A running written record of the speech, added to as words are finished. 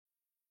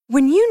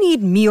When you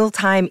need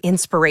mealtime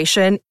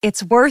inspiration,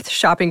 it's worth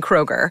shopping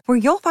Kroger, where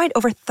you'll find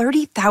over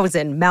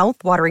 30,000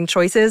 mouth-watering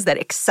choices that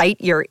excite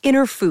your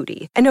inner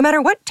foodie. And no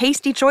matter what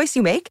tasty choice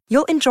you make,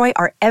 you'll enjoy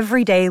our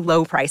everyday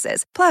low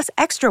prices, plus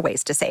extra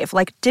ways to save,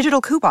 like digital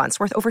coupons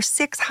worth over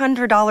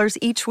 $600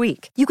 each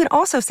week. You can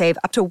also save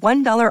up to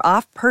 $1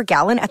 off per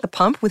gallon at the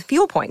pump with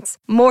fuel points.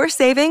 More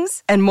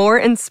savings and more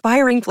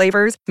inspiring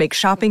flavors make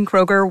shopping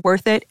Kroger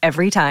worth it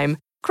every time.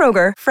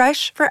 Kroger,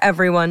 fresh for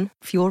everyone.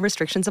 Fuel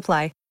restrictions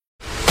apply.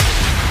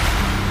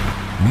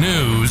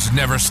 News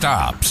never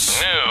stops.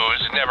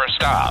 News never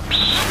stops.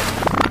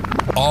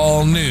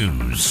 All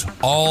news,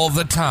 all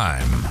the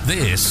time.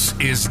 This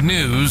is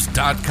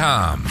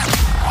News.com.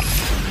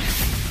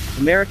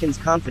 Americans'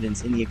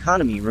 confidence in the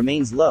economy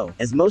remains low,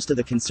 as most of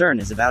the concern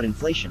is about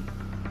inflation.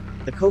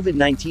 The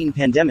COVID-19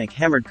 pandemic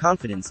hammered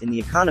confidence in the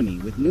economy,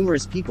 with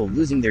numerous people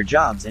losing their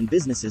jobs and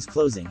businesses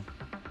closing.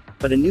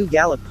 But a new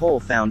Gallup poll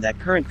found that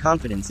current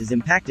confidence is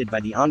impacted by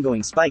the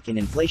ongoing spike in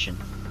inflation.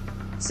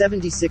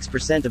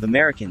 76% of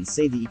Americans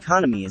say the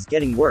economy is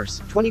getting worse,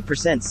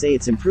 20% say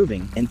it's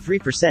improving, and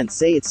 3%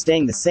 say it's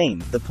staying the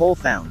same, the poll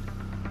found.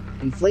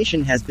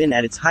 Inflation has been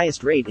at its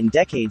highest rate in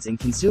decades, and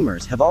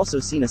consumers have also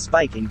seen a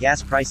spike in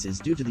gas prices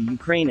due to the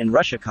Ukraine and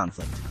Russia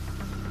conflict.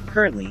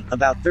 Currently,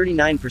 about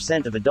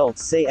 39% of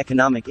adults say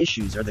economic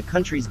issues are the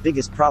country's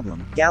biggest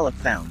problem, Gallup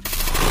found.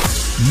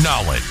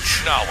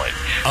 Knowledge.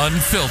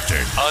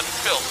 Unfiltered.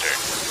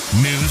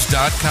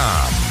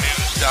 News.com.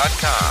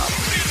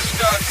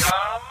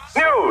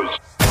 News.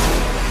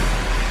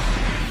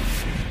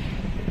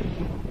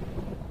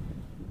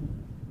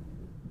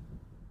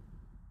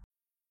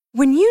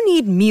 When you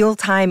need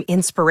mealtime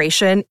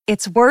inspiration,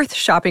 it's worth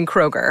shopping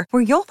Kroger,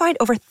 where you'll find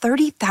over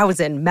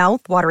 30,000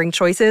 mouth-watering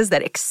choices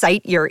that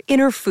excite your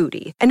inner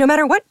foodie. And no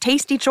matter what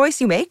tasty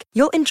choice you make,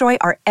 you'll enjoy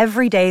our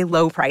everyday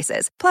low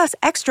prices, plus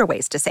extra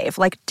ways to save,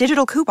 like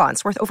digital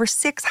coupons worth over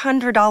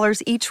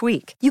 $600 each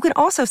week. You can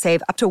also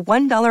save up to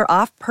 $1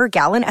 off per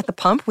gallon at the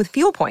pump with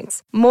fuel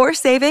points. More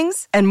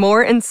savings and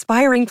more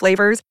inspiring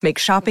flavors make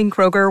shopping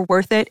Kroger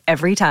worth it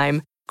every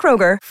time.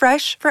 Kroger,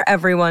 fresh for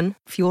everyone.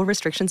 Fuel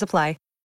restrictions apply.